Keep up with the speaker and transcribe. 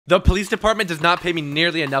The police department does not pay me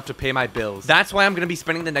nearly enough to pay my bills. That's why I'm gonna be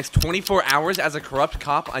spending the next 24 hours as a corrupt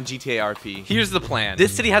cop on GTA RP. Here's the plan.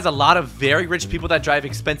 This city has a lot of very rich people that drive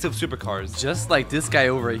expensive supercars. Just like this guy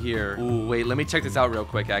over here. Ooh, wait, let me check this out real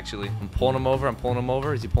quick, actually. I'm pulling him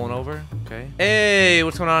over. Is he pulling over? Okay. Hey,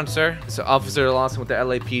 what's going on, sir? It's Officer Lawson with the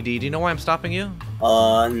LAPD. Do you know why I'm stopping you?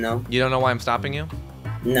 No. You don't know why I'm stopping you?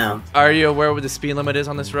 No. Are you aware what the speed limit is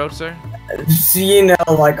on this road, sir? You know,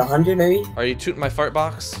 like 100 maybe? Are you tooting my fart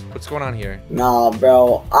box? What's going on here? Nah,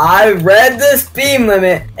 bro. I read the speed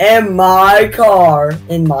limit in my car.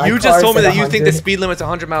 You just told me that you think the speed limit's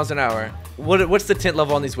 100 miles an hour. What's the tint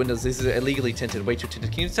level on these windows? These are illegally tinted, way too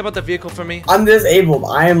tinted. Can you step out the vehicle for me? I'm disabled.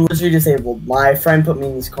 I am literally disabled. My friend put me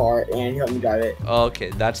in this car and he helped me drive it.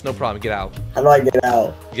 Okay, that's no problem. Get out. How do I get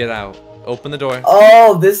out? Get out. Open the door.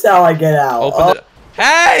 Oh, this is how I get out. Open the...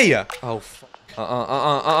 Hey! Oh, fuck.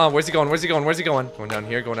 Where's he going? Going down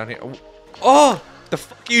here, Oh! The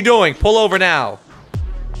fuck are you doing? Pull over now.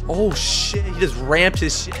 Oh, shit. He just ramped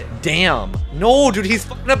his shit. Damn. No, dude, he's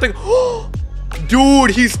fucking up the...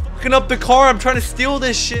 Dude, he's fucking up the car. I'm trying to steal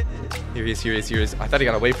this shit. Here he is. I thought he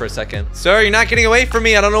got away for a second. Sir, you're not getting away from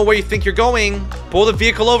me. I don't know where you think you're going. Pull the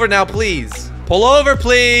vehicle over now, please. Pull over,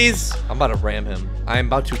 please. I'm about to ram him. I'm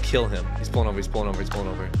about to kill him. He's pulling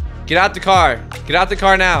over. Get out the car. Get out the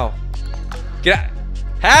car now. Get out.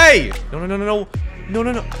 Hey! No.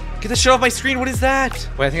 Get the shit off my screen. What is that?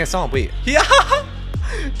 Wait, I think I saw him. Wait. Yeah!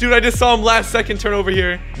 Dude, I just saw him last second turn over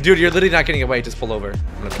here. Dude, you're literally not getting away. Just pull over.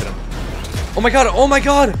 I'm gonna hit him. Oh my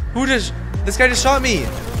god. This guy just shot me.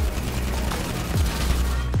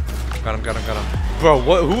 Got him. Bro,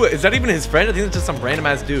 who is that even his friend? I think it's just some random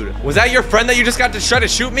ass dude. Was that your friend that you just got to try to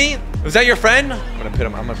shoot me? Was that your friend? I'm gonna pit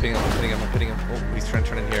him. I'm hitting him. Oh, he's trying to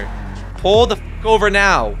turn in here. Pull the f over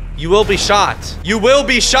now. You will be shot.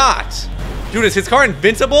 Dude, is his car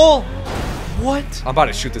invincible? What? I'm about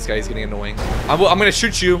to shoot this guy. He's getting annoying. I'm gonna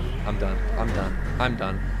shoot you. I'm done.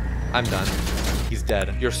 He's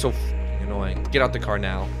dead. You're so annoying. Get out the car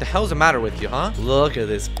now. The hell's the matter with you, huh? Look at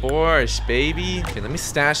this Porsche, baby. Okay, let me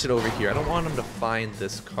stash it over here. I don't want him to find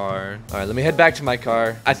this car. All right, let me head back to my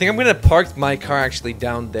car. I think I'm gonna park my car actually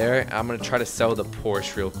down there. I'm gonna try to sell the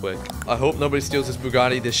Porsche real quick. I hope nobody steals this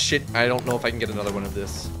Bugatti. This shit, I don't know if I can get another one of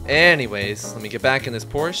this. Anyways, let me get back in this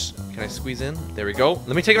Porsche. Can I squeeze in? There we go.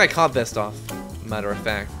 Let me take my cop vest off, matter of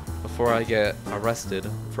fact, before I get arrested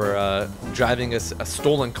for driving a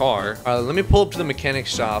stolen car. Let me pull up to the mechanic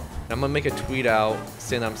shop. I'm gonna make a tweet out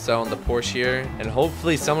saying I'm selling the Porsche here, and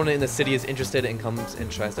hopefully someone in the city is interested and comes and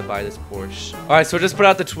tries to buy this Porsche. All right, so just put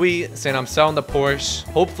out the tweet saying I'm selling the Porsche.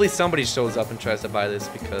 Hopefully somebody shows up and tries to buy this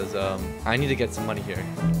because I need to get some money here.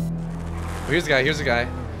 Oh, here's the guy.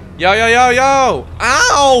 Yo.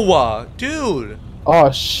 Ow, dude. Oh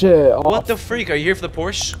shit. Oh. What the freak? Are you here for the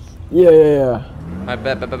Porsche? Yeah. I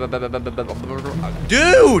bet.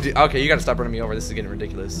 Dude! Okay, you gotta stop running me over. This is getting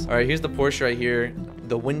ridiculous. All right, here's the Porsche right here.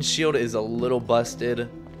 The windshield is a little busted,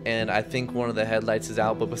 and I think one of the headlights is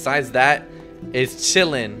out. But besides that, it's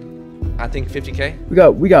chilling. I think 50K.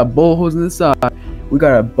 We got bullet holes in the side. We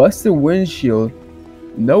got a busted windshield.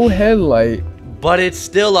 No headlight. But it's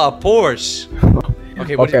still a Porsche.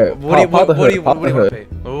 Okay, what do you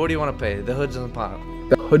want to pay? The hood doesn't pop.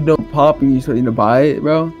 The hood don't pop and you still need to buy it,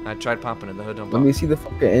 bro? I tried popping it. The hood don't pop. Let me see the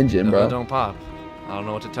fucking engine, bro. The hood don't pop. I don't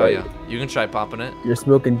know what to tell you. You can try popping it. You're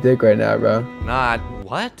smoking dick right now, bro. Nah,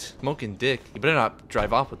 what? Smoking dick? You better not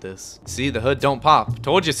drive off with this. See, the hood don't pop.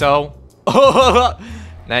 Told you so.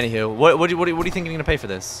 Anywho, what do you think you're gonna pay for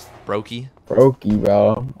this? Brokey,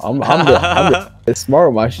 bro. I'm smart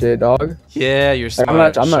with my shit, dog. Yeah, you're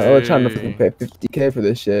smart. I'm not really trying to pay 50K for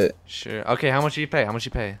this shit. Sure. Okay, how much do you pay?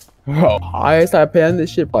 Bro, highest I pay on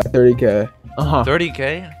this shit probably 30K.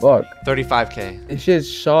 30K? Fuck. 35K. This shit's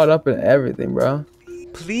shot up and everything, bro.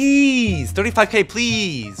 Please, 35K,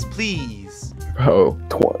 please. Bro,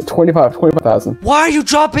 25,000. Why are you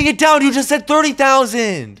dropping it down? You just said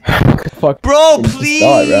 30,000. Fuck. Bro,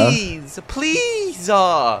 please, please.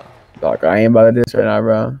 Dog, I ain't about to do this right now,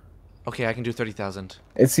 bro. Okay, I can do 30,000.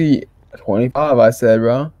 It's 25, I said,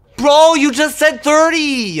 bro. Bro, you just said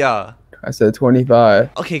 30. I said 25.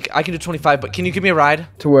 Okay, I can do 25, but can you give me a ride?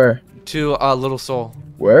 To where? To Little Seoul.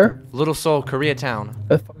 Where? Little Seoul, Koreatown.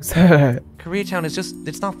 The fuck's that? Koreatown is just,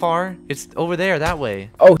 it's not far. It's over there, that way.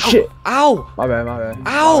 Oh, shit. Ow. My bad.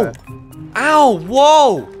 Ow. Ow,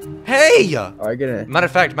 whoa. Hey. Alright, get in. Matter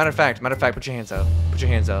of fact, put your hands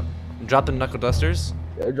up. Drop the knuckle dusters.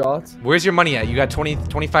 Yeah, drops. Where's your money at? You got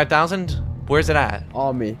 25,000? Where's it at?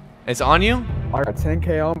 On me. It's on you? I got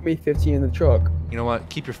 10K on me, 15 in the truck. You know what?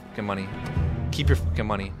 Keep your fucking money.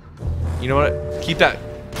 You know what? Keep that.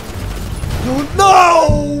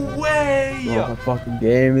 No way! Oh, fucking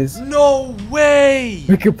games. No way!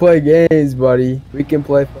 We can play games, buddy. We can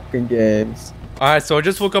play fucking games. Alright, so I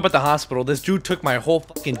just woke up at the hospital. This dude took my whole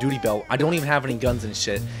fucking duty belt. I don't even have any guns and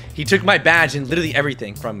shit. He took my badge and literally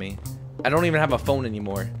everything from me. I don't even have a phone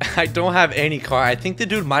anymore. I don't have any car. I think the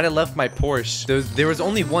dude might have left my Porsche. There was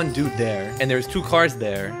only one dude there, and there's 2 cars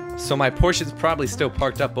there. So my Porsche is probably still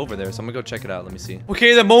parked up over there. So I'm gonna go check it out. Let me see.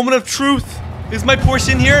 Okay, the moment of truth. Is my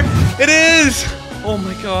Porsche in here? It is! Oh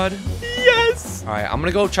my god. Yes! Alright, I'm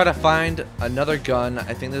gonna go try to find another gun.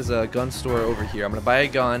 I think there's a gun store over here. I'm gonna buy a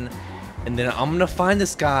gun. And then I'm gonna find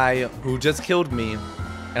this guy who just killed me.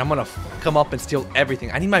 And I'm gonna come up and steal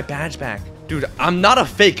everything. I need my badge back. Dude, I'm not a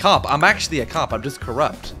fake cop. I'm actually a cop. I'm just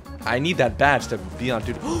corrupt. I need that badge to be on,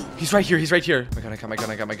 dude. He's right here. He's right here. Oh my god, I got my gun.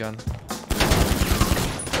 I got my gun.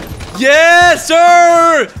 Yes,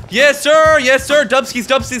 sir! Yes, sir! Yes, sir! Dubskies,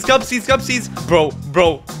 dubskies, dubskies, dubskies.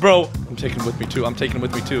 Bro. I'm taking him with me, too. I'm taking him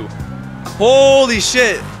with me, too. Holy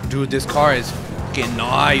shit. Dude, this car is fucking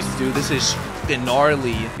nice, dude. This is fucking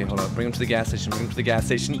gnarly. Okay, hold on. Bring him to the gas station. Bring him to the gas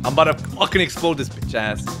station. I'm about to fucking explode this bitch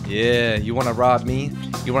ass. Yeah, you want to rob me?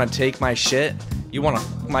 You want to take my shit? You want to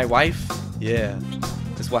fuck my wife? Yeah.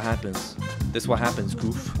 This is what happens. This is what happens,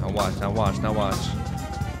 goof. Now watch, now watch, now watch.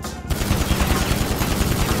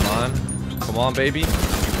 Come on, baby.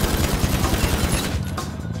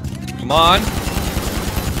 Come on.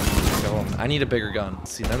 Go. I need a bigger gun.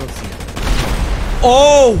 Let's see, I don't see it.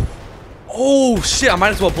 Oh! Oh, shit. I might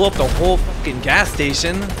as well blow up the whole fucking gas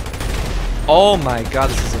station. Oh my god,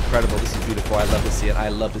 this is incredible. This is beautiful. I love to see it. I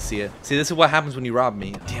love to see it. See, this is what happens when you rob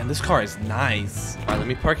me. Damn, this car is nice. All right, let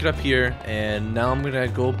me park it up here. And now I'm going to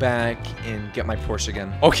go back and get my Porsche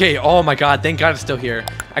again. Okay, oh my god. Thank god it's still here.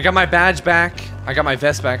 I got my badge back. I got my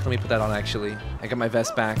vest back. Let me put that on, actually. I got my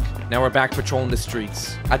vest back. Now we're back patrolling the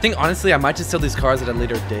streets. I think, honestly, I might just sell these cars at a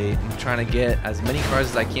later date. I'm trying to get as many cars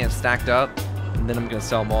as I can stacked up. And then I'm going to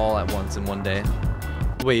sell them all at once in one day.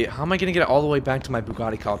 Wait, how am I gonna get all the way back to my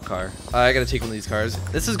Bugatti cop car? I gotta take one of these cars.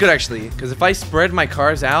 This is good, actually, because if I spread my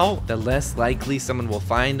cars out, the less likely someone will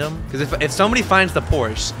find them. Because if somebody finds the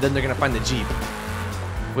Porsche, then they're gonna find the Jeep.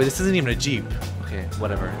 Wait, this isn't even a Jeep. Okay,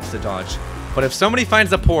 whatever. It's the Dodge. But if somebody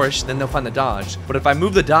finds the Porsche, then they'll find the Dodge. But if I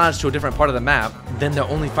move the Dodge to a different part of the map, then they'll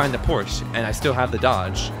only find the Porsche, and I still have the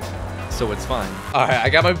Dodge. So it's fine. All right, I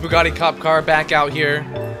got my Bugatti cop car back out here.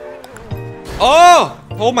 Oh!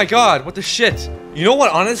 Oh my god, what the shit? You know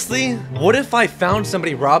what, honestly? What if I found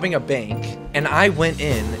somebody robbing a bank and I went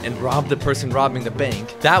in and robbed the person robbing the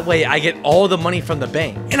bank? That way I get all the money from the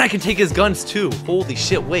bank and I can take his guns too. Holy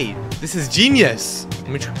shit, wait. This is genius. Let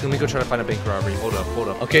me go try to find a bank robbery. Hold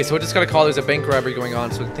up. Okay, so I just got a call. There's a bank robbery going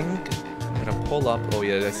on. So I think I'm gonna pull up. Oh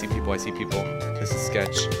yeah, I see people. This is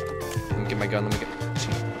sketch. Let me get my gun.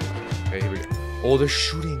 Okay, here we go. Oh, they're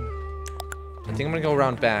shooting. I think I'm gonna go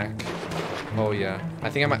around back. Oh yeah, I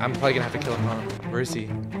think I'm probably gonna have to kill him, huh? Where is he?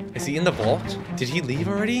 Is he in the vault? Did he leave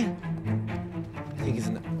already? I think he's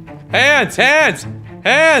in the... Hands!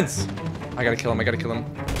 I gotta kill him, Oh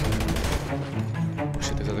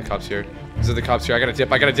shit, there's other cops here. I gotta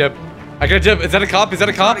dip. Is that a cop?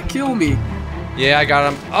 Trying to kill me. Yeah, I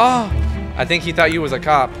got him. Oh! I think he thought you was a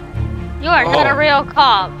cop. You are not a real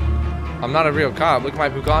cop. I'm not a real cop. Look at my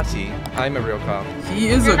Bugatti. I'm a real cop.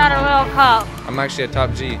 You're not a real cop. I'm actually a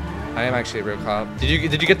top G. I am actually a real cop. Did you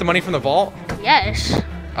get the money from the vault? Yes.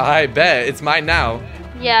 I bet. It's mine now.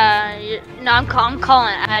 Yeah. No, I'm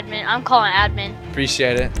calling admin.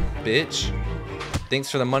 Appreciate it, bitch. Thanks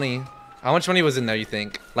for the money. How much money was in there, you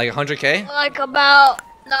think? Like 100K? Like about,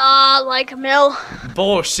 like a mil.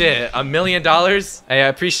 Bullshit. $1 million? Hey, I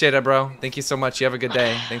appreciate it, bro. Thank you so much. You have a good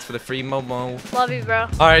day. Thanks for the free Momo. Love you, bro.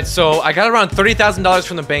 All right, so I got around $30,000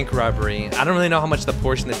 from the bank robbery. I don't really know how much the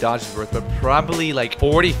Porsche and the Dodge is worth, but probably like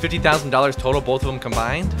 $40,000, $50,000 total, both of them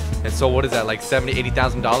combined. And so what is that, like $70,000,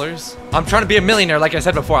 $80,000? I'm trying to be a millionaire, like I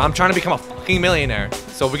said before. I'm trying to become a fucking millionaire.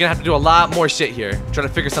 So we're gonna have to do a lot more shit here. Try to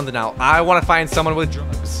figure something out. I want to find someone with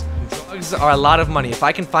drugs. Drugs are a lot of money. If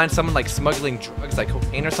I can find someone like smuggling drugs, like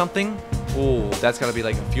cocaine or something, ooh, that's gotta be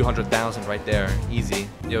like a few $100,000 right there. Easy.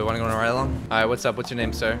 Yo, wanna go on a ride along? All right, what's up? What's your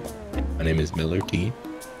name, sir? My name is Miller T.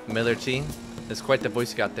 Miller T. That's quite the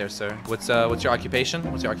voice you got there, sir. What's your occupation?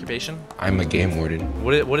 I'm a game warden.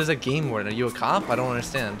 What is a game warden? Are you a cop? I don't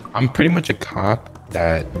understand. I'm pretty much a cop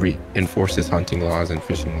that enforces hunting laws and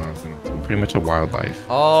fishing laws, and I'm pretty much a wildlife.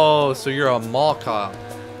 Oh, so you're a mall cop.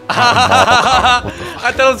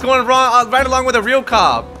 I thought I was going wrong, right along with a real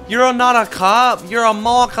cop. You're not a cop. You're a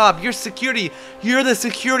mall cop. You're security. You're the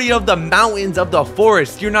security of the mountains of the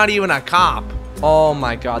forest. You're not even a cop. Oh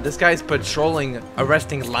my god, this guy's patrolling,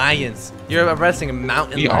 arresting lions. You're arresting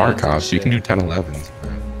mountain lions. We are cops. You can do 10-11s.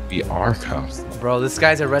 We are cops. Bro, this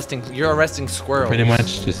guy's arresting. You're arresting squirrels. Pretty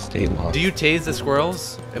much just state law. Do you tase the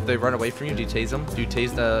squirrels if they run away from you? Do you tase them? Do you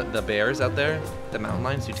tase the bears out there? The mountain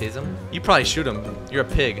lions? Do you tase them? You probably shoot them. You're a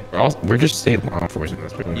pig. We're just state law enforcement.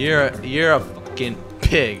 That's pretty much You're a fucking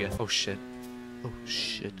pig. Oh shit. Oh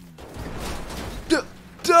shit.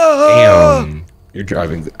 Damn. You're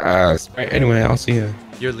driving the ass. Right, anyway, I'll see you.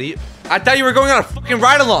 You're I thought you were going on a fucking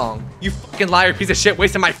ride along. You fucking liar, piece of shit,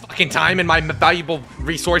 wasting my fucking time and my valuable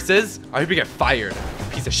resources. I hope you get fired,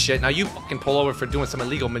 piece of shit. Now you fucking pull over for doing some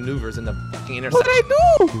illegal maneuvers in the fucking intersection. What did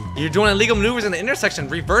I do? You're doing illegal maneuvers in the intersection,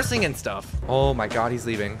 reversing and stuff. Oh my god, he's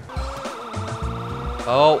leaving.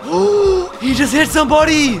 Oh, he just hit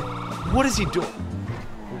somebody. What is he doing?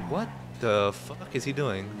 What the fuck is he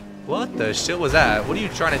doing? What the shit was that? What are you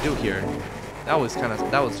trying to do here? That was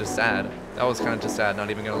just sad. That was kind of just sad, not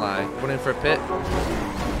even gonna lie. Went in for a pit,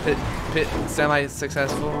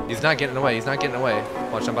 semi-successful. He's not getting away, he's not getting away.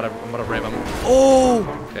 Watch, I'm about to ram him. Oh!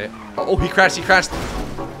 Okay. Oh, he crashed.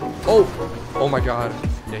 Oh my god.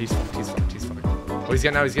 Yeah, he's fucked. Oh, he's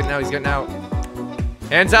getting out.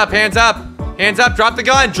 Hands up. Drop the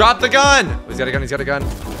gun. Oh, he's got a gun.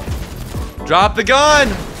 Drop the gun.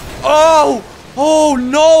 Oh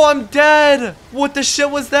no, I'm dead! What the shit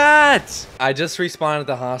was that? I just respawned at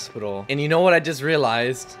the hospital, and you know what I just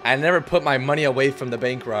realized? I never put my money away from the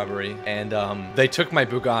bank robbery, and they took my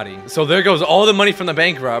Bugatti. So there goes all the money from the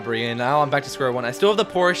bank robbery, and now I'm back to square one. I still have the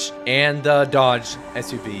Porsche and the Dodge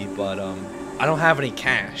SUV, but I don't have any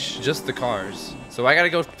cash, just the cars. So I gotta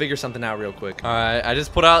go figure something out real quick. All right, I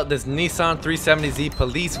just put out this Nissan 370Z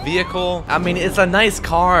police vehicle. I mean, it's a nice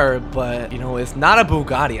car, but you know, it's not a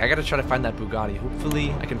Bugatti. I gotta try to find that Bugatti.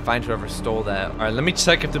 Hopefully, I can find whoever stole that. All right, let me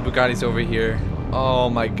check if the Bugatti's over here. Oh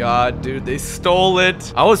my god, dude, they stole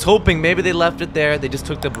it. I was hoping maybe they left it there. They just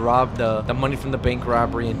took the money from the bank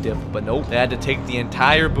robbery and dipped, but nope. They had to take the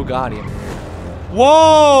entire Bugatti.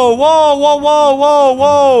 Whoa!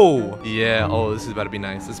 Yeah, oh, this is about to be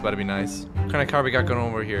nice. What kind of car we got going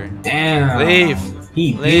over here? Damn. Leave,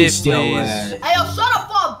 please. Hey, yo, shut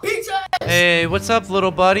up, bitch ass. Hey, what's up,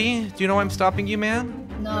 little buddy? Do you know why I'm stopping you, man?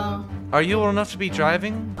 No. Are you old enough to be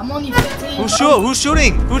driving? I'm only 15. Who's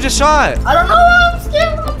shooting? Who just shot? I don't know. I'm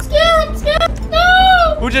scared.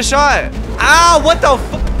 No. Who just shot? Ow, what the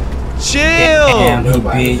fuck? Chill. Damn,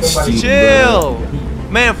 bitch. Chill.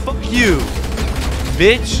 Man, fuck you,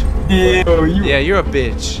 bitch. Yeah, you're a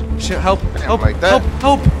bitch. Shit, help. Help.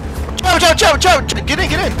 Joe, get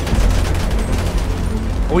in.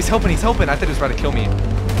 Oh, he's helping. I thought he was about to kill me.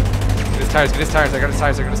 Get his tires. I got his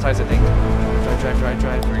tires, I think.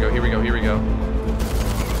 Drive. Here we go.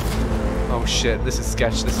 Oh shit, this is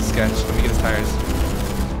sketch. Let me get his tires.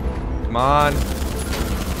 Come on.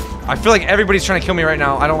 I feel like everybody's trying to kill me right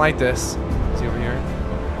now. I don't like this. Is he over here?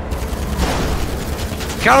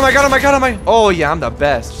 Got him. Oh yeah, I'm the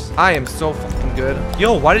best. I am so fucking good.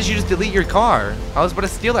 Yo, why did you just delete your car? I was about to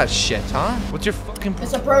steal that shit, huh? What's your fucking...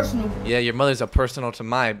 It's a personal. Yeah, your mother's a personal to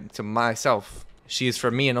myself. She is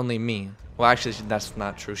for me and only me. Well, actually, that's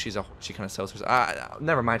not true. She kind of sells herself.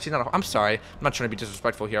 Never mind. She's not. I'm sorry. I'm not trying to be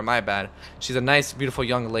disrespectful here. My bad. She's a nice, beautiful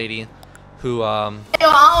young lady, who Yo, I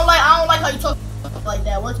don't like how you talk like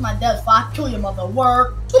that. Where's my dad? If I kill your mother,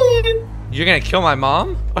 work. You're gonna kill my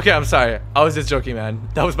mom? Okay, I'm sorry. I was just joking, man.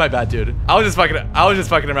 That was my bad, dude. I was just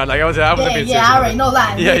fucking around. Like I wasn't being serious. Yeah, I already know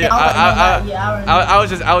that.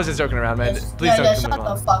 I was just joking around, man. Please don't kill my mom.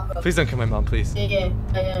 Shut the fuck up. Please don't kill my mom, please. Yeah.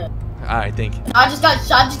 Alright, thank you. I just got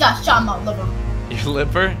shot in my liver. Your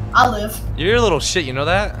liver? I live. You're a little shit, you know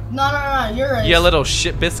that? No, you're a... You little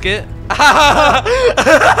shit biscuit.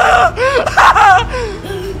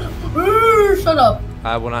 Shut up.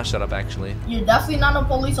 I will not shut up, actually. You're definitely not a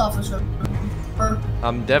police officer.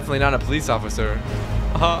 I'm definitely not a police officer.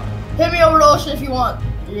 Hit me over the ocean if you want.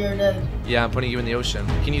 You're dead. Yeah, I'm putting you in the ocean.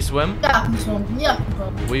 Can you swim? Yeah, I can swim. Yeah, I can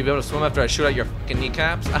swim. Will you be able to swim after I shoot out your fucking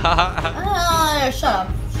kneecaps? Shut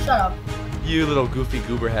up. You little goofy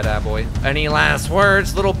goober head boy. Any last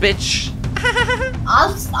words, little bitch?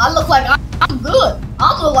 I look like I'm good.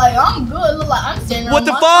 I'm good. Look like I'm standing on What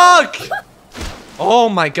the fuck? Oh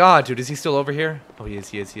my god, dude, is he still over here? Oh, he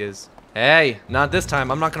is. Hey, not this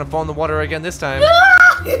time. I'm not gonna fall in the water again this time.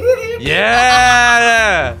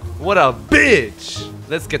 Yeah! What a bitch!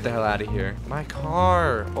 Let's get the hell out of here. My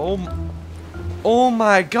car. Oh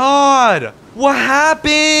my god! What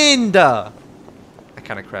happened? I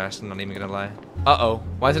kind of crashed, I'm not even gonna lie. Uh-oh,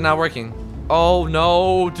 why is it not working? Oh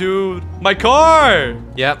no, dude. My car!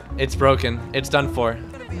 Yep, it's broken. It's done for.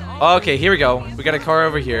 Okay, here we go. We got a car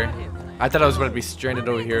over here. I thought I was going to be stranded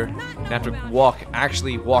over here and have to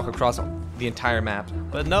actually walk across the entire map.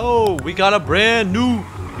 But no, we got a brand new,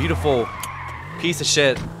 beautiful piece of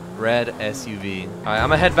shit Red SUV. All right, I'm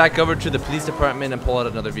gonna head back over to the police department and pull out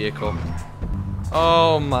another vehicle.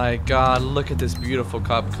 Oh my God, look at this beautiful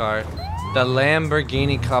cop car. The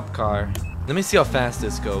Lamborghini cop car. Let me see how fast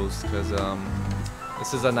this goes, because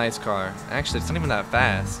this is a nice car. Actually, it's not even that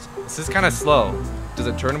fast. This is kind of slow. Does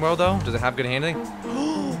it turn well though? Does it have good handling?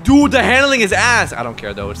 Dude, the handling is ass. I don't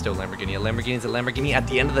care though. It's still Lamborghini. A Lamborghini is a Lamborghini at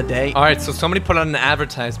the end of the day. All right, so somebody put on an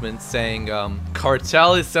advertisement saying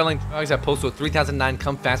cartel is selling drugs at Postal 3009.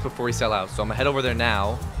 Come fast before we sell out. So I'm gonna head over there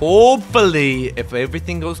now. Hopefully, if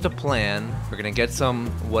everything goes to plan, we're gonna get some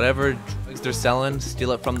whatever drugs they're selling,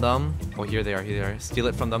 steal it from them. Oh, here they are. Here they are. Steal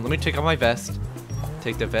it from them. Let me take off my vest.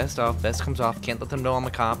 Take the vest off. Vest comes off. Can't let them know I'm a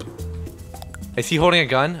cop. Is he holding a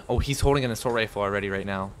gun? Oh, he's holding an assault rifle already right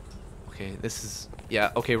now. Okay, this is...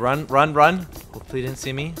 Yeah, okay, run, run, run. Hopefully he didn't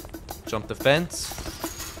see me. Jump the fence.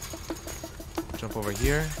 Jump over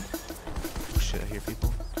here. Oh, shit, I hear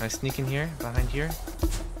people. Can I sneak in here? Behind here?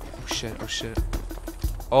 Oh, shit, oh, shit.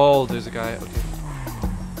 Oh, there's a guy. Okay.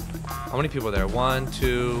 How many people are there? 1,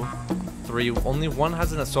 2, 3. Only one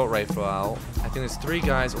has an assault rifle out. I think there's 3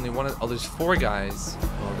 guys. Only one... Oh, there's 4 guys.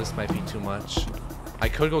 Oh, this might be too much. I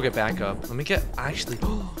could go get backup. Let me get... Actually...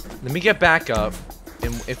 Let me get backup.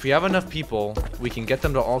 And if we have enough people, we can get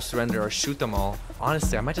them to all surrender or shoot them all.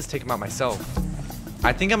 Honestly, I might just take them out myself.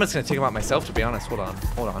 I think I'm just gonna take them out myself, to be honest. Hold on,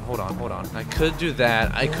 hold on, hold on, hold on. I could do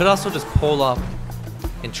that. I could also just pull up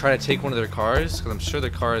and try to take one of their cars, because I'm sure their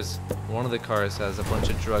cars, one of the cars has a bunch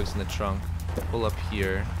of drugs in the trunk. Pull up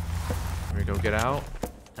here. Here we go, get out.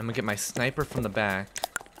 I'm gonna get my sniper from the back,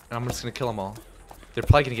 and I'm just gonna kill them all. They're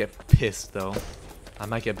probably gonna get pissed, though. I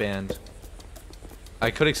might get banned. I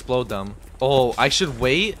could explode them. Oh, I should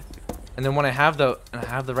wait, and then when I have the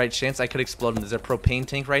right chance, I could explode them. There's a propane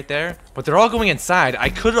tank right there, but they're all going inside. I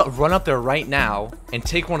could run up there right now and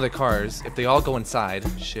take one of the cars if they all go inside.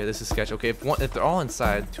 Shit, this is sketch. Okay, if they're all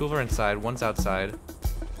inside, 2 are inside, 1's outside.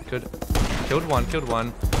 Killed one, killed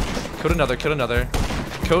another,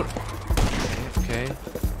 killed.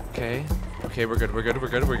 Okay, we're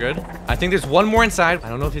good. I think there's 1 more inside. I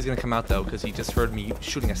don't know if he's gonna come out though, because he just heard me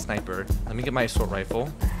shooting a sniper. Let me get my assault rifle.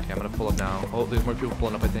 Okay, I'm gonna pull up now. Oh, there's more people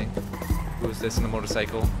pulling up, I think. Who is this in the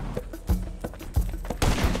motorcycle?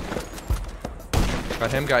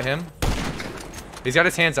 Got him. He's got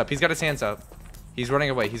his hands up, He's running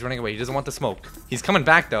away, He doesn't want the smoke. He's coming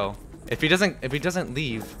back though. If he doesn't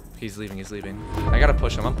leave, he's leaving. I gotta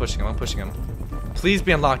push him, I'm pushing him. Please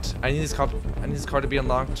be unlocked. I need this car to be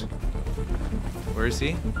unlocked. Where is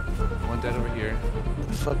he? 1 dead over here. What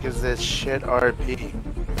the fuck is this shit RP?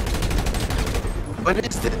 What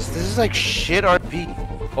is this? This is like shit RP.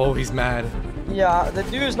 Oh, he's mad. Yeah, the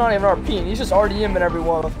dude's not even RPing. He's just RDMing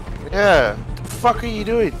everyone. Yeah. What the fuck are you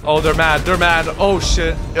doing? Oh, they're mad. Oh,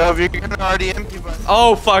 shit. Yo, if you're gonna RDM people.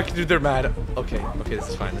 Oh, fuck, dude, they're mad. Okay, this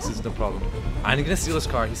is fine. This is no problem. I'm gonna steal his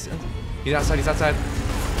car. He's outside.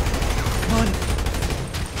 Come on.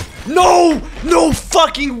 No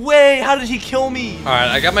fucking way. How did he kill me? All right,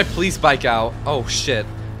 I got my police bike out. Oh, shit.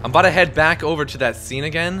 I'm about to head back over to that scene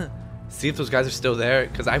again. See if those guys are still there,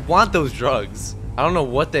 because I want those drugs. I don't know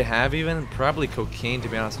what they have even. Probably cocaine, to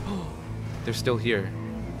be honest. They're still here.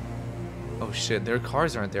 Oh, shit. Their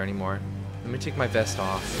cars aren't there anymore. Let me take my vest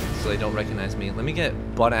off so they don't recognize me. Let me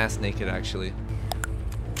get butt-ass naked, actually.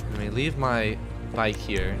 Let me leave my bike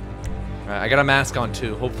here. All right, I got a mask on,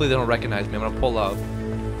 too. Hopefully they don't recognize me. I'm going to pull up.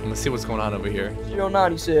 I'm gonna see what's going on over here.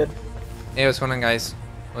 09, he said. Hey, what's going on, guys?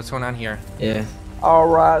 What's going on here? Yeah.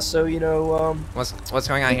 Alright, so, you know, What's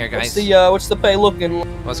going on here, guys? What's the pay looking like?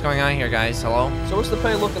 What's going on here, guys? Hello? So what's the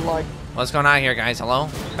pay looking like? What's going on here, guys? Hello?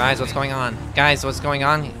 Guys, what's going on? Guys, what's going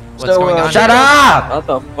on? Shut up! What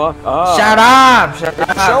the fuck up? Shut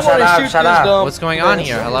up! What's going on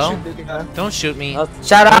here? Hello? Don't shoot me.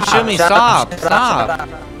 Shut up! Don't shoot me. Stop.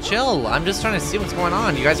 Chill. I'm just trying to see what's going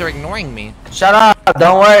on. You guys are ignoring me. Shut up!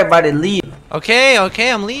 Don't worry about it. Leave. Okay,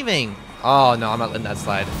 I'm leaving. Oh, no, I'm not letting that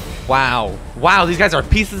slide. Wow, these guys are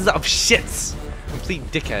pieces of shits. Complete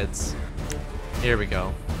dickheads. Here we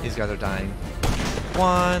go. These guys are dying.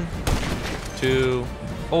 1, 2.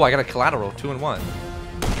 Oh, I got a collateral. 2 and 1.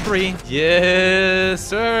 3. Yes,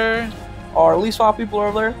 sir. Are at least 5 people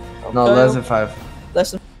over there? Okay. No, less than 5.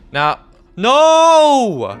 Less than. Now,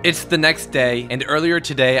 no! It's the next day, and earlier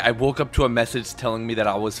today, I woke up to a message telling me that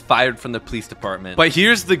I was fired from the police department. But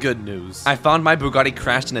here's the good news. I found my Bugatti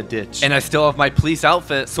crashed in a ditch, and I still have my police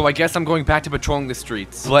outfit, so I guess I'm going back to patrolling the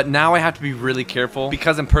streets. But now I have to be really careful,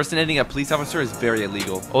 because impersonating a police officer is very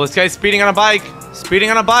illegal. Oh, this guy's speeding on a bike! Speeding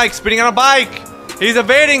on a bike! He's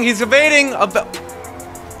evading!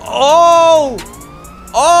 Oh!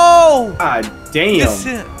 God damn.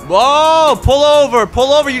 Whoa! Pull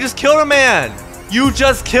over! You just killed a man! You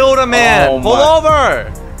just killed a man. Oh Pull my.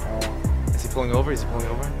 over. Is he pulling over? Is he pulling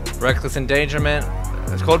over? Reckless endangerment.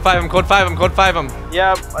 Code 5 him. Code 5 him. Code 5 him.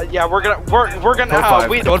 Yeah, yeah, we're gonna Code 5.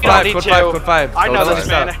 we Code don't 5. need Code to. 5. Code 5. I know Code this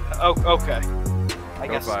 5. man. Oh, okay. I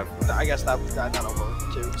guess that over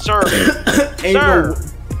too. Sir, sir,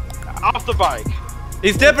 off the bike.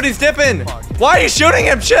 He's dipping. He's dipping. Why are you shooting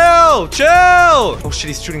him? Chill. Chill. Oh shit,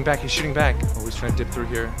 he's shooting back. He's shooting back. Oh, he's trying to dip through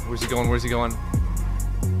here. Where's he going? Where's he going?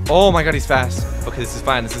 Oh my god, he's fast. Okay, this is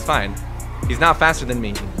fine. This is fine. He's not faster than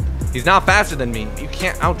me. He's not faster than me. You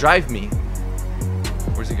can't outdrive me.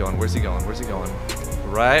 Where's he going? Where's he going? Where's he going?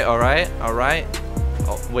 Right, alright, alright.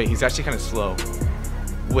 Oh, wait, he's actually kind of slow.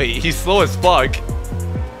 Wait, he's slow as fuck.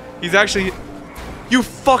 He's actually... You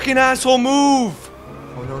fucking asshole, move!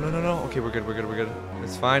 Oh, no, no, no, no. Okay, we're good, we're good, we're good.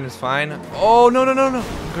 It's fine, it's fine. Oh, no, no, no, no.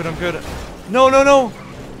 I'm good, I'm good. No, no, no.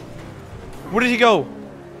 Where did he go?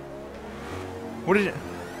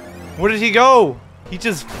 Where did he go? He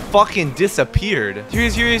just fucking disappeared. Here he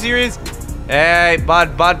is, here he is, here he is. Hey,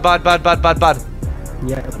 bud.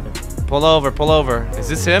 Yeah. Pull over, pull over. Is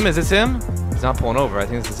this him? Is this him? He's not pulling over. I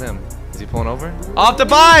think this is him. Is he pulling over? Off the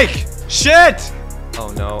bike! Shit!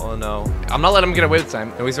 Oh no, oh no. I'm not letting him get away this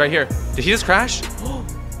time. No, he's right here. Did he just crash?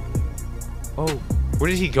 Oh, where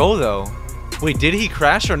did he go though? Wait, did he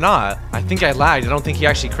crash or not? I think I lagged. I don't think he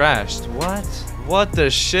actually crashed. What? What the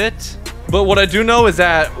shit? But what I do know is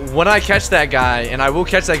that when I catch that guy, and I will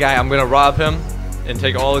catch that guy, I'm gonna rob him and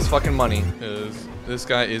take all his fucking money. Because this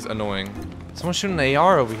guy is annoying. Someone's shooting an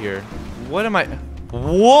AR over here. What am I?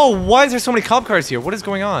 Whoa, why is there so many cop cars here? What is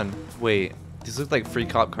going on? Wait, these look like free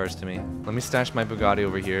cop cars to me. Let me stash my Bugatti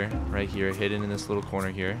over here, right here, hidden in this little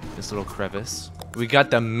corner here, this little crevice. We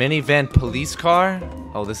got the minivan police car.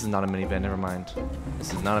 Oh, this is not a minivan, never mind.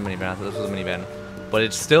 This is not a minivan, I thought this was a minivan. But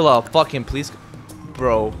it's still a fucking police.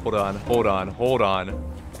 Bro, hold on. Where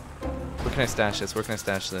can I stash this? Where can I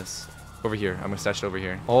stash this? Over here, I'm gonna stash it over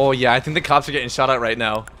here. Oh yeah, I think the cops are getting shot at right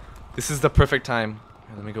now. This is the perfect time.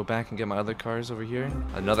 Here, let me go back and get my other cars over here.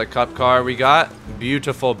 Another cop car we got.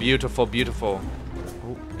 Beautiful, beautiful, beautiful.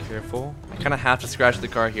 Oh, careful. I kind of have to scratch the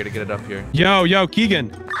car here to get it up here. Yo,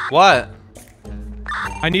 Keegzn. What?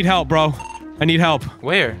 I need help, bro. I need help.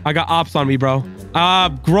 Where? I got ops on me, bro.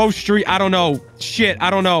 Grove Street. I don't know. Shit, I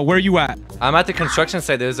don't know. Where are you at? I'm at the construction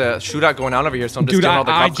site. There's a shootout going on over here, so I'm just stealing all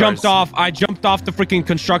the cop cars. I jumped off the freaking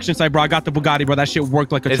construction site, bro. I got the Bugatti, bro. That shit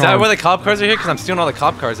worked like a charm. Is that where the cop cars are here? Because I'm stealing all the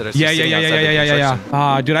cop cars that are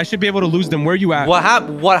Yeah. Dude, I should be able to lose them. Where you at? What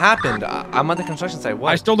happened? I'm at the construction site.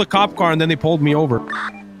 What? I stole the cop car and then they pulled me over.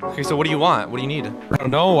 Okay, so what do you want? What do you need? I don't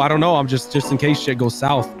know. I'm just in case shit goes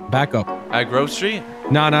south. Backup. At Grove Street?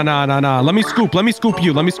 Nah. Let me scoop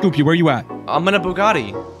you. Where you at? I'm in a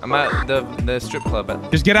Bugatti. I'm at the strip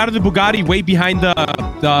club. Just get out of the Bugatti, wait behind the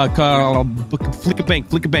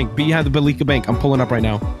Flicka Bank. Behind the Belika Bank. I'm pulling up right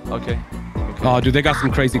now. Okay. Oh, dude, they got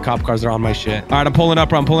some crazy cop cars. They're on my shit. All right, I'm pulling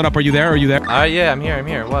up. Are you there? Yeah, I'm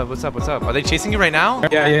here. What's up? Are they chasing you right now?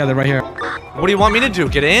 Yeah, they're right here. What do you want me to do?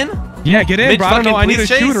 Get in? Yeah, get in, bro. I don't know. I need a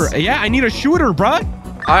shooter. Yeah, I need a shooter, bro. All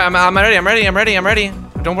right, I'm ready.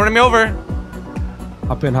 Don't run me over.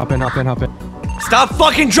 Hop in. Stop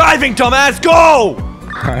fucking driving, dumbass. Go!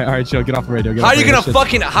 All right, chill. Get off the radio. How are you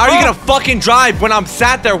gonna fucking drive when I'm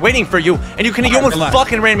sat there waiting for you and you almost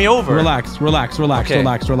fucking ran me over? Relax. Okay.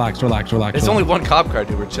 There's only one cop car,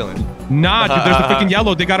 dude. We're chilling. Nah, dude. There's a freaking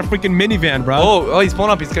yellow. They got a freaking minivan, bro. Oh, he's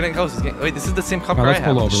pulling up. He's getting close. Wait, this is the same cop car I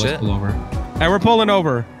have. Let's pull over. Hey, we're pulling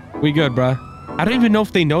over. We good, bro. I don't even know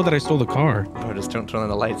if they know that I stole the car. Bro, just turn on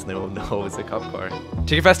the lights and they won't know it's a cop car.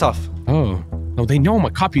 Take your vest off. Oh. No, they know I'm a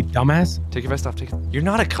cop, you dumbass. Take your vest off. You're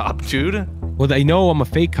not a cop, dude. Well, they know I'm a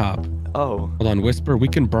fake cop. Oh. Hold on, Whisper. We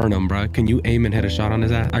can burn him, bro. Can you aim and hit a shot on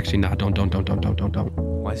his ass? Actually, nah. Don't.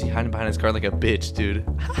 Why is he hiding behind his car like a bitch, dude?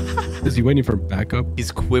 Is he waiting for backup?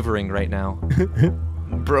 He's quivering right now.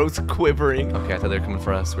 Bro's quivering. Okay, I thought they were coming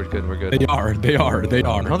for us. We're good. They are.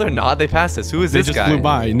 No, they're not. They passed us. Who is this guy? They just flew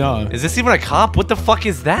by. No. Is this even a cop? What the fuck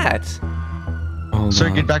is that? Sir,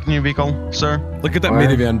 get back in your vehicle, sir. Look at that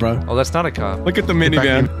minivan, bro. Oh, that's not a cop. Look at the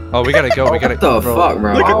minivan. Oh, we gotta go. What the fuck,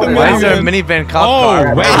 bro? Look at the minivan. Why is there a minivan cop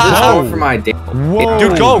car? Wait, whoa. for my day. Whoa.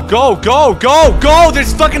 Dude, go!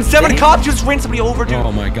 There's fucking 7 cops. Just ran somebody over, dude.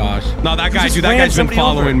 Oh my gosh. No, that guy's been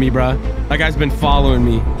following me, bro. That guy's been following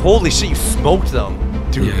me. Holy shit, you smoked them.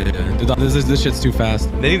 Dude. Yeah. Dude, this shit's too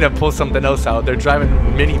fast. They need to pull something else out. They're driving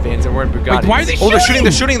minivans and we're in Bugattis. Wait, why are they shooting? Oh, they're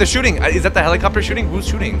shooting. Is that the helicopter shooting? Who's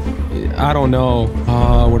shooting? I don't know.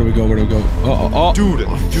 Where do we go? Oh. Dude.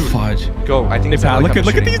 Fudge. Go. I think it's look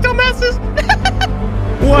at these dumbasses.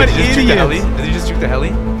 What idiots. Did you just juke the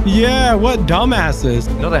heli? Yeah, what dumbasses.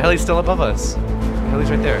 No, the heli's still above us. The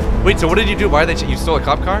heli's right there. Wait, so what did you do? Why are they? You stole a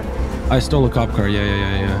cop car? I stole a cop car.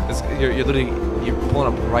 Yeah. You're literally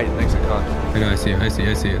pulling up right next to the car. I see.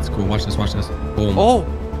 It's cool. Watch this. Boom. Oh.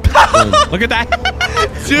 Boom. Look at that.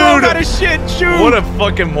 Dude. Bro, that is shit. Shoot. What a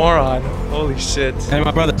fucking moron. Holy shit. Hey,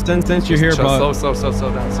 my brother, since you're here, bro. Slow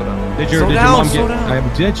down. Did your mom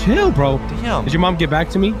get... Chill, bro. Damn. Did your mom get back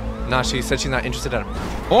to me? Nah, she said she's not interested in...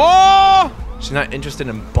 Oh! She's not interested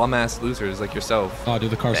in bum-ass losers like yourself. Oh,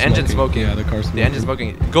 dude, the car's smoking. The engine's smoking. Yeah, the car's smoking. The engine's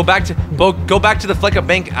smoking. Go back to the Flecka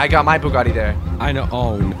bank. I got my Bugatti there. I know.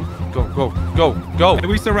 Oh, no. Go. Hey,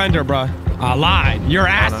 we surrender, bro. I lied. Your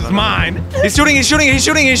ass is mine. He's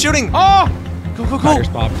shooting. Oh! Go. Tires,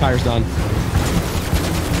 Bob. Tires done.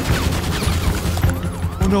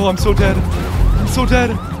 Oh no, I'm so dead.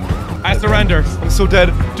 I surrender. I'm so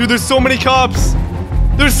dead. Dude, there's so many cops.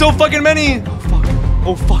 There's so fucking many.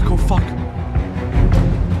 Oh fuck.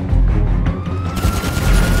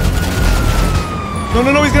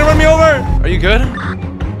 No, he's gonna run me over. Are you good?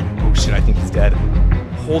 Oh shit, I think he's dead.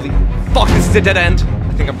 Holy fuck, this is a dead end.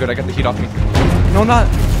 I think I'm good. I got the heat off me. No, not.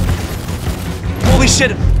 Holy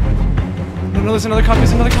shit. No, there's another cop.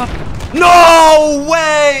 No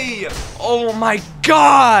way! Oh my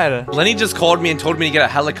god! Lenny just called me and told me to get a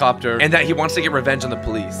helicopter and that he wants to get revenge on the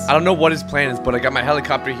police. I don't know what his plan is, but I got my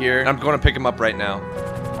helicopter here and I'm going to pick him up right now.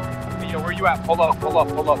 Yo, where you at? Pull up.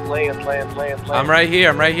 Land. I'm right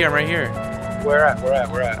here. Where at?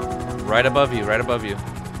 Right above you.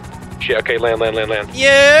 Shit, okay, land.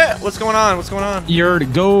 Yeah! What's going on? You're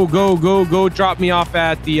go drop me off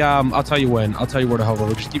at the I'll tell you when. I'll tell you where to hover.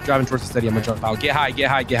 We'll just keep driving towards the city. I'm gonna jump out. Get high.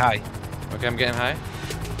 Okay, I'm getting high.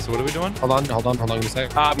 So what are we doing? Hold on, give me a sec.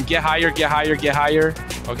 Get higher.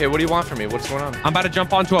 Okay, what do you want from me? What's going on? I'm about to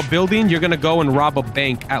jump onto a building. You're gonna go and rob a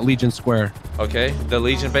bank at Legion Square. Okay, the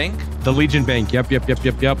Legion Bank? The Legion Bank, yep.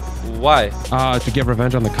 Why? To get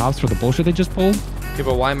revenge on the cops for the bullshit they just pulled. Okay,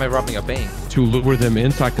 but why am I robbing a bank? To lure them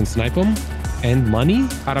in so I can snipe them. And money?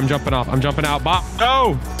 Alright, I'm jumping out. Bob,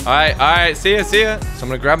 go! Alright, see ya. So I'm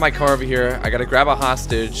gonna grab my car over here. I gotta grab a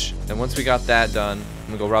hostage. And once we got that done, I'm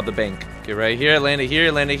gonna go rob the bank. Okay, right here, land it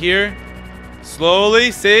here.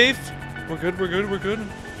 Slowly, safe. We're good.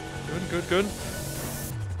 Good.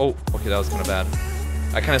 Oh, okay, that was kind of bad.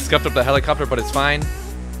 I kind of scuffed up the helicopter, but it's fine.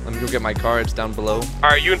 Let me go get my car. It's down below.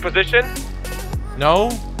 Are you in position?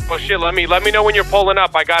 No. Well, shit. Let me know when you're pulling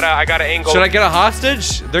up. I got an angle. Should I get a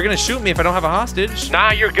hostage? They're gonna shoot me if I don't have a hostage.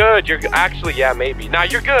 Nah, you're good. Actually, yeah, maybe. Nah,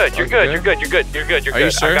 you're good. You're good. You're good. Are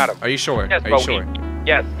you sure? I got him. Are you sure? Yes, Are you sure?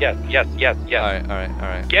 Yes. All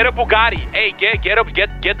right. Get a Bugatti. Hey, get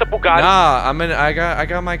the Bugatti. Nah, I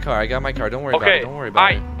got my car. Don't worry about it. Don't worry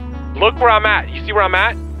about it. Look where I'm at. You see where I'm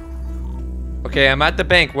at? Okay, I'm at the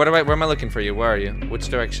bank. Where am I looking for you? Where are you? Which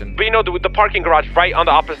direction? But you know the parking garage right on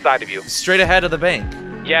the opposite side of you. Straight ahead of the bank.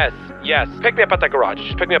 Yes. Pick me up at that garage.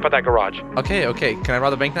 Just pick me up at that garage. Okay. Can I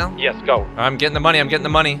rob the bank now? Yes, go. I'm getting the money.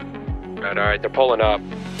 All right. They're pulling up.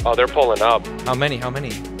 Oh, they're pulling up. How many?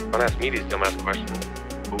 Don't ask me these dumbass questions.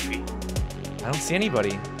 Goofy. I don't see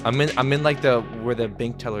anybody. I'm in like where the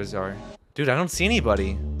bank tellers are. Dude, I don't see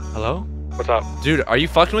anybody. Hello? What's up? Dude, are you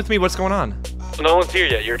fucking with me? What's going on? No one's here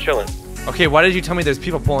yet. You're chilling. Okay, why did you tell me there's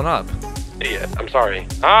people pulling up? Idiot. I'm sorry.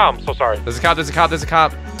 I'm so sorry. There's a cop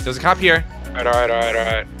here. All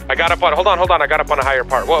right. I got up on. Hold on. I got up on a higher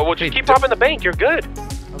part. Well, just keep robbing the bank. You're good.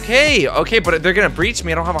 Okay, but they're gonna breach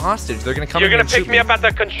me. I don't have a hostage. They're gonna come. You're gonna pick me up at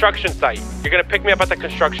the construction site.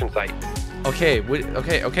 Okay.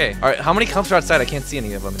 Okay. All right. How many cops are outside? I can't see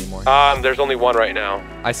any of them anymore. There's only one right now.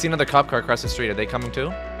 I see another cop car across the street. Are they coming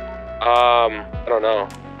too? I don't know.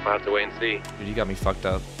 I'll have to wait and see. Dude, you got me fucked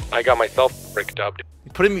up. I got myself bricked up.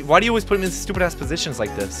 Why do you always put me in stupid ass positions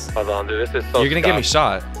like this? Hold on, dude. This is so. You're gonna get me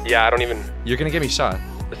shot. Yeah, I don't even. You're gonna get me shot.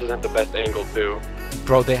 This isn't the best angle, too.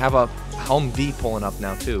 Bro, they have a Humvee pulling up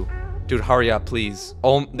now, too. Dude, hurry up, please.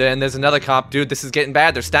 Oh, then there's another cop. Dude, this is getting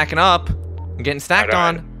bad. They're stacking up. I'm getting stacked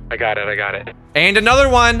on. I got it. And another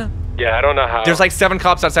one. Yeah, I don't know how. There's like 7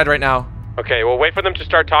 cops outside right now. Okay, well, wait for them to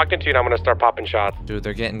start talking to you, and I'm gonna start popping shots. Dude,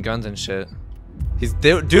 they're getting guns and shit.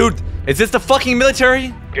 Dude, is this the fucking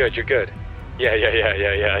military? Good, you're good.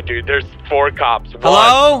 Yeah. Dude, there's 4 cops.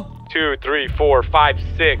 Hello? 1, 2, 3, 4, 5,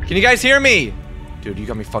 6. Can you guys hear me? Dude, you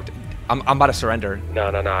got me fucked. I'm about to surrender. No.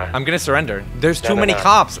 I'm gonna surrender. There's too many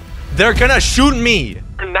cops. They're gonna shoot me.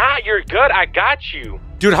 You're not. You're good. I got you.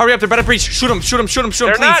 Dude, hurry up. They're about to breach. Shoot them, please.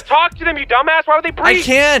 They're not. Talk to them, you dumbass. Why would they breach?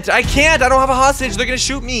 I can't. I don't have a hostage. They're gonna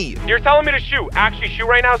shoot me. You're telling me to shoot. Actually shoot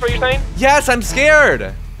right now is what you're saying? Yes, I'm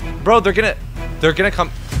scared. Bro, they're gonna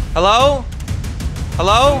come. Hello?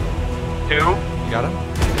 2. You got him?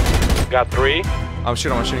 Got 3. I'm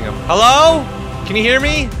shooting him. Hello? Can you hear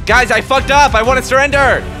me? Guys, I fucked up. I want to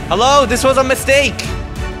surrender. Hello? This was a mistake.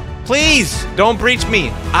 Please, don't breach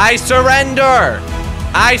me. I surrender.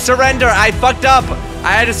 I surrender. I fucked up.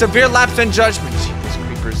 I had a severe lapse in judgment. Jesus,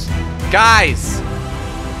 creepers. Guys.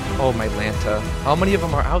 Oh, my Lanta. How many of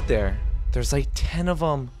them are out there? There's like 10 of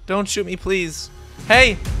them. Don't shoot me, please.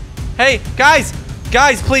 Hey. Hey, guys.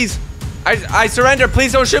 Guys, please. I surrender.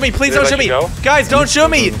 Please don't shoot me. Please don't shoot me. Guys, don't shoot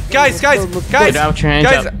me. Guys. I'm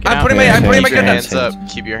putting my gun down. Hands up.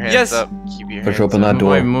 Keep your hands up. Keep your hands up. Push open that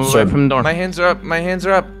door. Move away from the door. My hands are up. My hands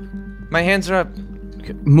are up. My hands are up.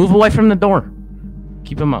 Move away from the door.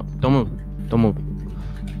 Keep them up. Don't move. Don't move.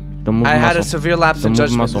 Don't move. I had a severe lapse in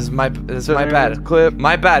judgment. This is my bad. Clip.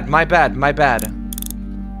 My bad. Clip.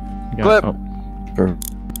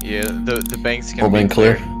 Yeah, the bank's Whole gonna be bank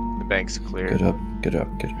clear. The bank's clear. Good up. Here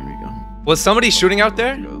we go. Was somebody shooting out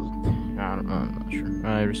there? I'm not sure.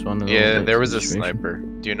 I responded. Yeah, there was a sniper.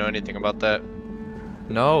 Do you know anything about that?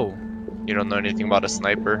 No. You don't know anything about a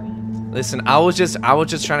sniper? Listen, I was just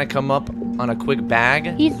trying to come up on a quick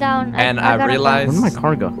bag. He's down. And I realized where did my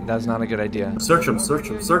car go? That's not a good idea. Search him.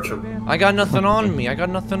 I got nothing on me. I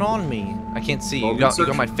can't see. You got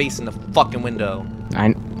my face in the fucking window.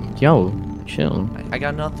 Yo, chill. I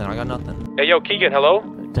got nothing. Hey, yo, Keegzn, hello?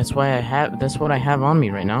 That's what I have on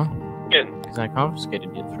me right now. Keegzn. Because I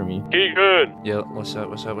confiscated it from you. Keegzn. Yo, what's up?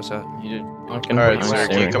 Alright, sir,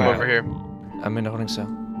 can you come over here? I'm in the holding cell.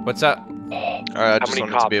 What's up? Alright, I just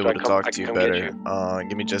wanted to be able to talk to you better.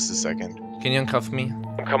 Give me just a second. Can you uncuff me?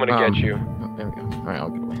 I'm coming to get you. There we go. Alright, I'll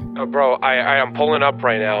get away. Bro, I am pulling up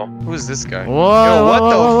right now. Who's this guy? Whoa, yo, what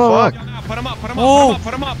the fuck? Put him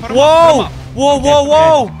up. Whoa!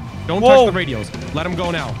 Don't touch the radios. Let him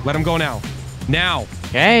go now. Now.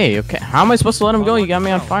 Okay. How am I supposed to let him go? You got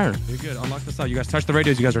me on fire. You're good. Unlock this out. You guys touch the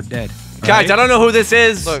radios. You guys are dead. Guys, I don't know who this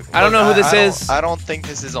is. I don't know who this is. I don't think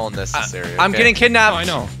this is all necessary. I'm getting kidnapped. Oh, I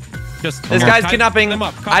know. This guy's kidnapping.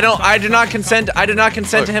 I do not consent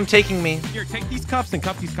to him taking me. Here, take these cuffs and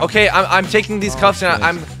cuff these cuffs. Okay, I'm taking these cuffs and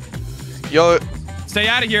I'm. Yo. Stay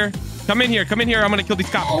out of here. Come in here. I'm gonna kill these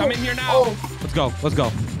cops. Come in here now. Let's go.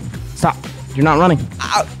 Stop. You're not running.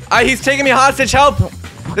 He's taking me hostage. Help!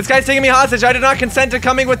 This guy's taking me hostage. I did not consent to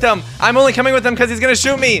coming with them. I'm only coming with them because he's gonna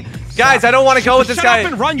shoot me. Guys, I don't want to go with this guy. Shut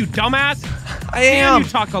up and run, you dumbass. I am. You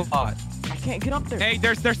talk a lot. I can't get up there. Hey,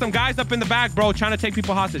 there's some guys up in the back, bro, trying to take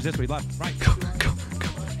people hostage. This way, left, right. Go.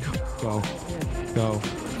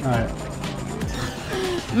 Alright.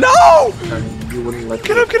 No!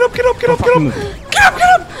 Get up.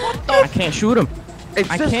 I can't shoot him.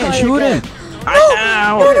 I can't shoot him. No!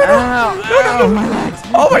 Ow, my legs.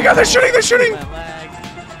 Oh my god, they're shooting!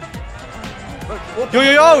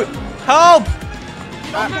 Yo! Help!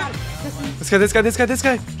 This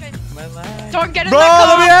guy. Don't get in Bro, the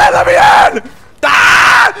car. let me in!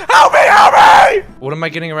 Ah! Help me! What am I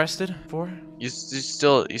getting arrested for? You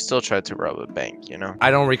still tried to rob a bank, you know?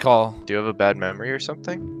 I don't recall. Do you have a bad memory or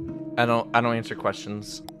something? I don't answer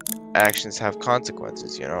questions. Actions have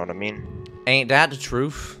consequences, you know what I mean? Ain't that the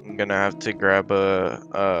truth? I'm gonna have to grab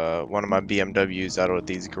one of my BMWs out of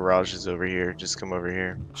these garages over here. Just come over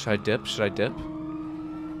here. Should I dip?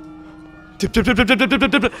 Dip.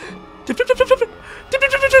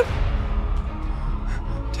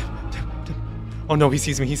 Oh no, he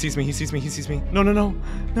sees me. No.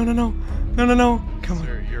 Come on.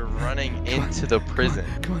 Sir, you're running into the prison.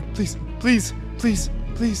 Come on, please.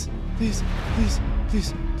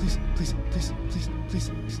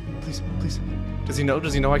 Does he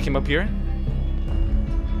know I came up here?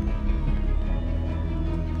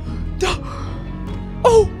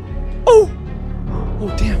 Oh,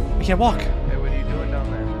 damn. I can't walk. Hey, what are you doing down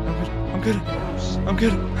there? I'm good.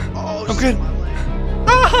 Oh, I'm good.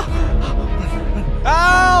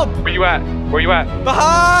 Help! Where you at?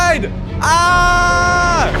 Behind!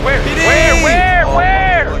 Ah! Where? PD! Where?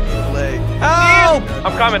 Help!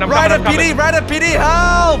 I'm coming. Ride at PD!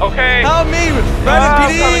 Help! Okay. Help me! Ride at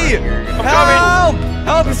PD! I'm coming.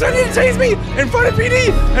 Help! He's trying to chase me! In front of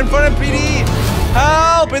PD!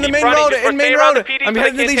 Help! In the main road! I'm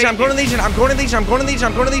heading to Legion. I'm going to Legion. He's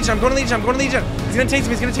gonna chase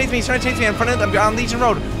me. He's trying to chase me in front of them on Legion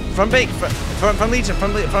Road. From Legion,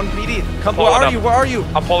 from PD. Come, where are you?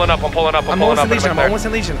 I'm pulling up. I'm almost in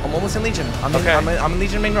Legion. I'm in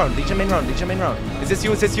Legion main road. Is this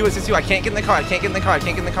you? I can't get in the car. I'm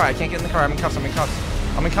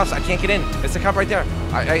in cuffs. I can't get in. It's a cop right there.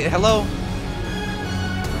 Hello?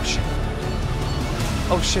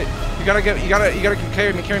 Oh shit. You gotta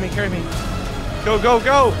carry me.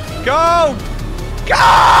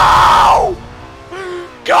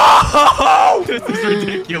 Go! This is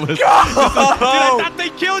ridiculous. Go! Dude, I thought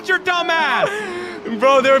they killed your dumbass.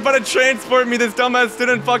 Bro, they were about to transport me. This dumbass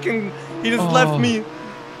didn't fucking. He just left me.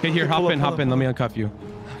 Okay, here, hop in. Let me uncuff you.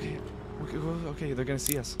 okay. They're gonna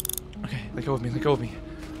see us. Okay, let go of me. Let go of me.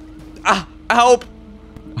 Ah, help!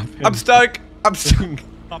 I'm stuck. I'm stuck.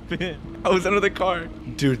 Hop in. I was under the car.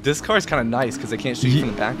 Dude, this car is kind of nice because they can't shoot you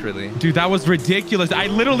from the back, really. Dude, that was ridiculous. I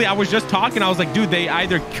was just talking. I was like, dude, they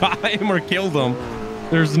either got him or killed him.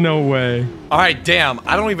 There's no way. All right, damn.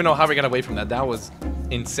 I don't even know how we got away from that. That was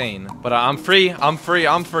insane. But I'm free. I'm free.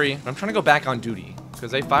 I'm free. I'm trying to go back on duty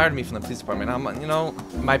because they fired me from the police department. You know,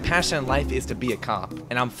 my passion in life is to be a cop,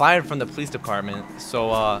 and I'm fired from the police department.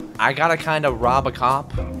 So I gotta kind of rob a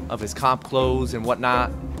cop of his cop clothes and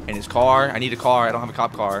whatnot, and his car. I need a car. I don't have a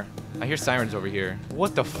cop car. I hear sirens over here.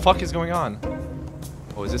 What the fuck is going on?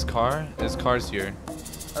 Oh, is this car? This car's here.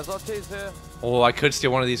 Oh, I could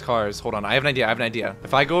steal one of these cars. Hold on, I have an idea. I have an idea.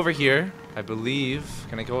 If I go over here, I believe.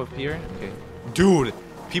 Can I go up here? Okay. Dude,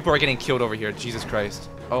 people are getting killed over here. Jesus Christ.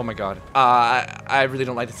 Oh my God. I really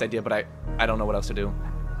don't like this idea, but I don't know what else to do.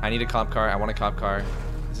 I need a cop car. I want a cop car.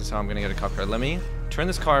 This is how I'm gonna get a cop car. Let me turn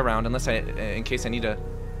this car around, in case I need to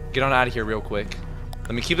get on out of here real quick.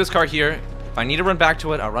 Let me keep this car here. If I need to run back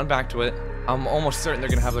to it, I'll run back to it. I'm almost certain they're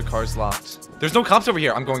gonna have their cars locked. There's no cops over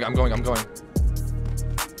here. I'm going.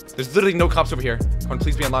 There's literally no cops over here. Come on,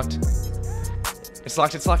 please be unlocked. It's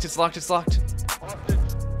locked. It's locked. It's locked. It's locked.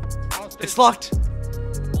 It's locked.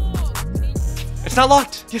 It's not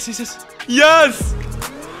locked. Yes, yes, yes. Yes!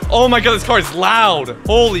 Oh my God, this car is loud.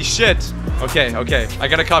 Holy shit. Okay, okay. I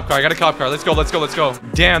got a cop car. I got a cop car. Let's go, let's go, let's go.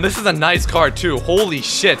 Damn, this is a nice car too. Holy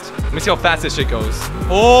shit. Let me see how fast this shit goes.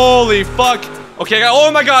 Holy fuck. Okay,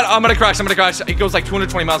 oh my God, I'm gonna crash, I'm gonna crash. It goes like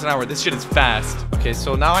 220 miles an hour. This shit is fast. Okay,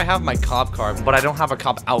 so now I have my cop car, but I don't have a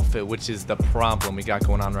cop outfit, which is the problem we got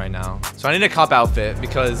going on right now. So I need a cop outfit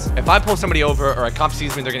because if I pull somebody over or a cop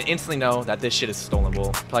sees me, they're gonna instantly know that this shit is stolen. Well,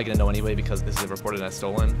 probably gonna know anyway because this is reported as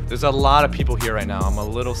stolen. There's a lot of people here right now. I'm a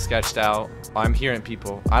little sketched out. I'm hearing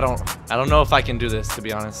people. I don't know if I can do this, to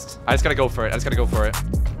be honest. I just gotta go for it. I just gotta go for it.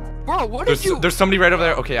 Bro, what did you? There's somebody right over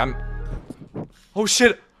there. Okay, Oh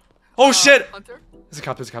shit. Oh shit! There's a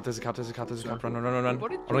cop, there's a cop, there's a cop, there's a cop, there's a cop. Run, run, run, run,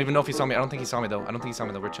 run. I don't even know if he saw me. I don't think he saw me though. I don't think he saw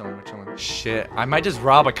me though. We're chilling, we're chilling. Shit, I might just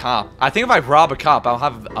rob a cop. I think if I rob a cop, I'll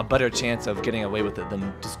have a better chance of getting away with it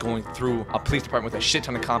than just going through a police department with a shit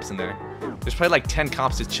ton of cops in there. There's probably like 10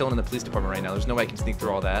 cops just chilling in the police department right now. There's no way I can sneak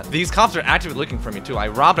through all that. These cops are actively looking for me too. I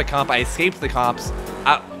robbed a cop, I escaped the cops.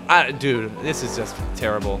 Dude, this is just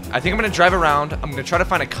terrible. I think I'm gonna drive around. I'm gonna try to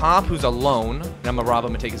find a cop who's alone, and I'm gonna rob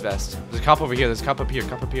him and take his vest. There's a cop over here. There's a cop up here.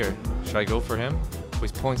 Cop up here. Should I go for him? Oh,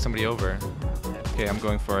 he's pulling somebody over. Okay, I'm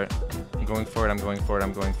going for it. I'm going for it. I'm going for it.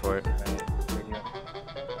 I'm going for it.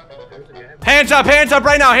 Hands up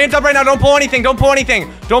right now. Hands up right now. Don't pull anything. Don't pull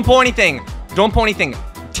anything. Don't pull anything. Don't pull anything.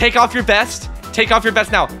 Take off your vest. Take off your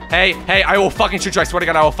vest now. Hey, hey, I will fucking shoot you. I swear to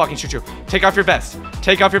God, I will fucking shoot you. Take off your vest.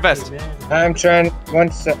 Take off your vest. I'm trying. 1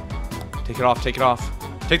 sec. Take it off. Take it off.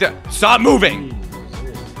 Take the. Stop moving.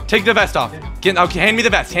 Take the vest off. Get. Okay, hand me the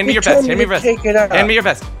vest. Hand me your vest. Hand me your vest. Take it off. Hand me your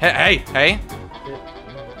vest. Hey, hey.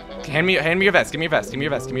 Hand me your vest. Give me your vest. Give me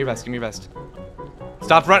your vest. Give me your vest. Give me your vest.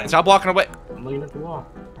 Stop running. Stop walking away. I'm looking at the wall.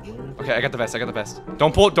 Okay, I got the vest. I got the vest.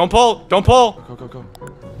 Don't pull. Don't pull. Don't pull. Go, go, go.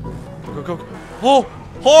 Go, go, go. Oh.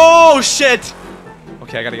 Oh shit.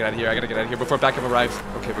 Okay, I gotta get out of here. I gotta get out of here before backup arrives.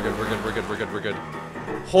 Okay, we're good. We're good. We're good. We're good. We're good.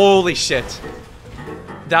 Holy shit.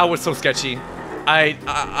 That was so sketchy.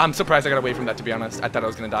 I'm surprised I got away from that, to be honest. I thought I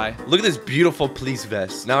was gonna die. Look at this beautiful police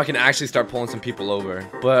vest. Now I can actually start pulling some people over.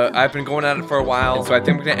 But I've been going at it for a while, so I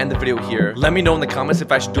think we're gonna end the video here. Let me know in the comments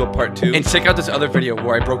if I should do a part 2. And check out this other video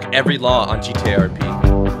where I broke every law on GTA RP.